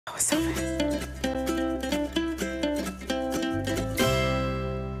That was so fast.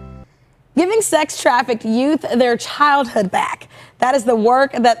 Giving sex-trafficked youth their childhood back. That is the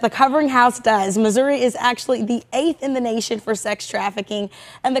work that the Covering House does. Missouri is actually the 8th in the nation for sex trafficking,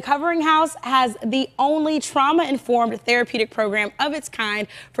 and the Covering House has the only trauma-informed therapeutic program of its kind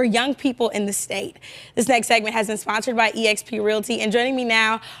for young people in the state. This next segment has been sponsored by eXp Realty, and joining me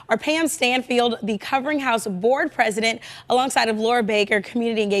now are Pam Stanfield, the Covering House board president, alongside of Laura Baker,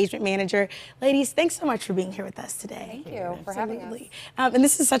 community engagement manager. Ladies, thanks so much for being here with us today. Thank you for having us. And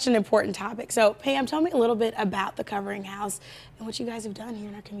this is such an important topic. So, Pam, tell me a little bit about the Covering House and what you guys have done here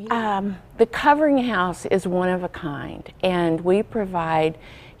in our community. The Covering House is one of a kind, and we provide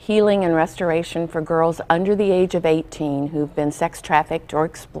healing and restoration for girls under the age of 18 who've been sex trafficked or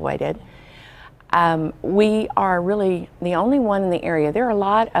exploited. We are really the only one in the area. There are a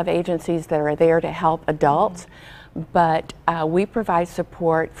lot of agencies that are there to help adults, but we provide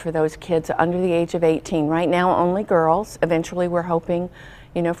support for those kids under the age of 18. Right now, only girls. Eventually, we're hoping,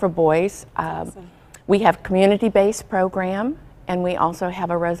 you know, for boys. Awesome. We have community-based program, and we also have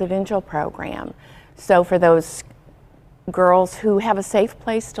a residential program. So for those girls who have a safe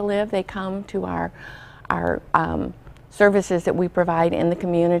place to live, they come to our services that we provide in the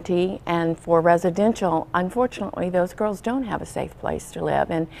community. And for residential, unfortunately, those girls don't have a safe place to live,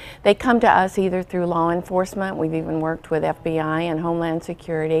 and they come to us either through law enforcement. We've even worked with FBI and Homeland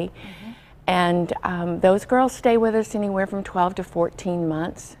Security. And those girls stay with us anywhere from 12 to 14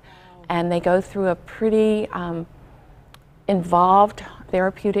 months. And they go through a pretty involved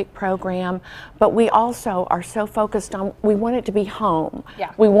therapeutic program, but we also are so focused on, we want it to be home.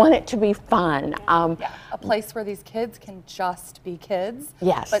 Yeah. We want it to be fun. Yeah. A place where these kids can just be kids,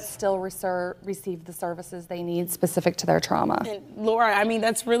 Yes. but still receive the services they need specific to their trauma. And Laura, I mean,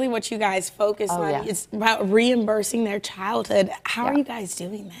 that's really what you guys focus on. yeah. It's about reimbursing their childhood. How are you guys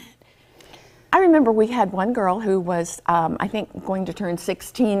doing that? I remember we had one girl who was, I think, going to turn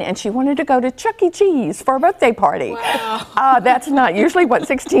 16, and she wanted to go to Chuck E. Cheese for a birthday party. Wow. That's not usually what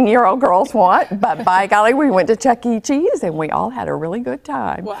 16-year-old girls want, but by golly, we went to Chuck E. Cheese, and we all had a really good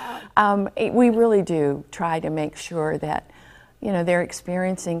time. Wow. We really do try to make sure that, you know, they're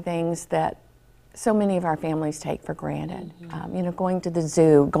experiencing things that so many of our families take for granted. You know, going to the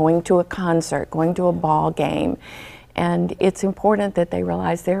zoo, going to a concert, going to a ball game. And it's important that they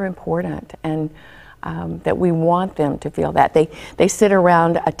realize they're important, and that we want them to feel that. They sit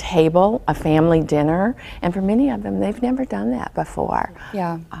around a table, a family dinner, and for many of them, they've never done that before.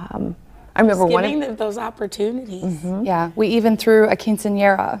 Yeah. I remember giving them those opportunities. Yeah, we even threw a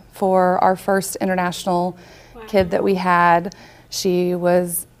quinceañera for our first international kid that we had. She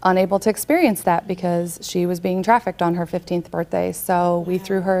was unable to experience that because she was being trafficked on her 15th birthday. So we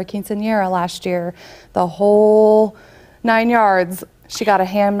threw her a quinceañera last year, the whole 9 yards. She got a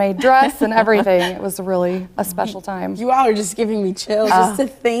handmade dress and everything. It was really a special time. You all are just giving me chills just to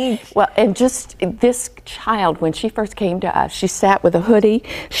think. Well, and just this child, when she first came to us, she sat with a hoodie,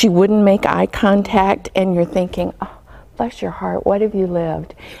 she wouldn't make eye contact, and you're thinking, oh, bless your heart, what have you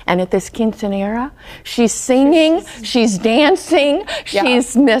lived? And at this quinceañera, she's singing, she's dancing,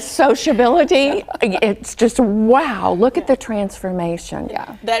 she's Miss Sociability. It's just, wow, look at the transformation.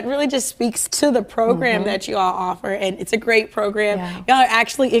 Yeah. That really just speaks to the program that you all offer, and it's a great program. Y'all are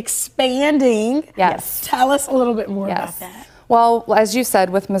actually expanding. Yes. Tell us a little bit more about that. Well, as you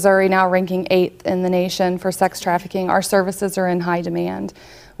said, with Missouri now ranking 8th in the nation for sex trafficking, our services are in high demand.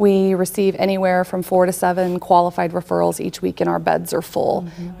 We receive anywhere from 4 to 7 qualified referrals each week, and our beds are full.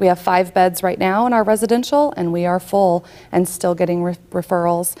 We have 5 beds right now in our residential, and we are full and still getting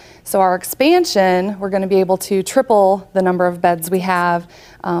referrals. So our expansion, we're going to be able to triple the number of beds we have,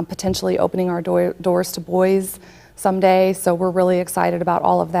 potentially opening our doors to boys someday. So we're really excited about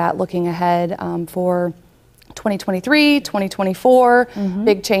all of that, looking ahead for 2023, 2024,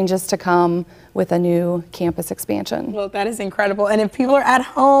 big changes to come with a new campus expansion. Well, that is incredible. And if people are at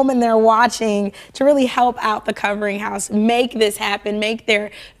home and they're watching, to really help out the Covering House, make this happen, make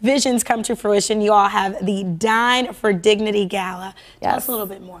their visions come to fruition, you all have the Dine for Dignity Gala. Tell us a little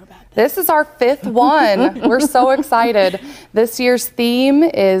bit more about that. This is our 5th one. We're so excited. This year's theme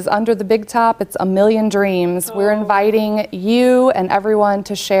is under the big top. It's 1,000,000 dreams. We're inviting you and everyone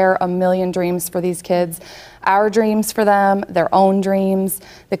to share 1,000,000 dreams for these kids. Our dreams for them, their own dreams,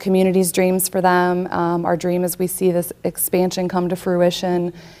 the community's dreams for them. Our dream is we see this expansion come to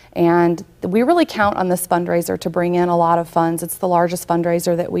fruition, and we really count on this fundraiser to bring in a lot of funds. It's the largest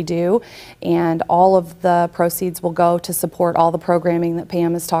fundraiser that we do, and all of the proceeds will go to support all the programming that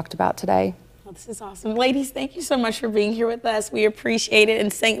Pam has talked about today. Oh, this is awesome. Ladies, thank you so much for being here with us. We appreciate it.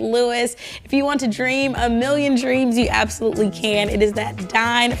 In St. Louis, if you want to dream a million dreams, you absolutely can. It is that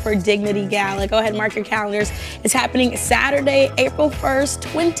Dine for Dignity Gala. Go ahead and mark your calendars. It's happening Saturday, April 1st,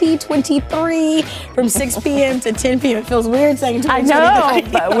 2023 from 6 p.m. to 10 p.m. It feels weird saying 2023.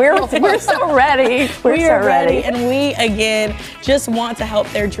 I know, but we're so ready. We are ready. And we, again, just want to help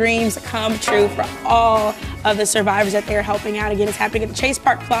their dreams come true for all of the survivors that they're helping out. Again, it's happening at the Chase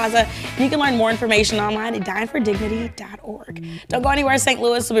Park Plaza. You can learn more information online at dineforddignity.org. Don't go anywhere, St.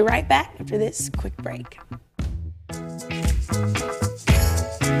 Louis. We'll be right back after this quick break.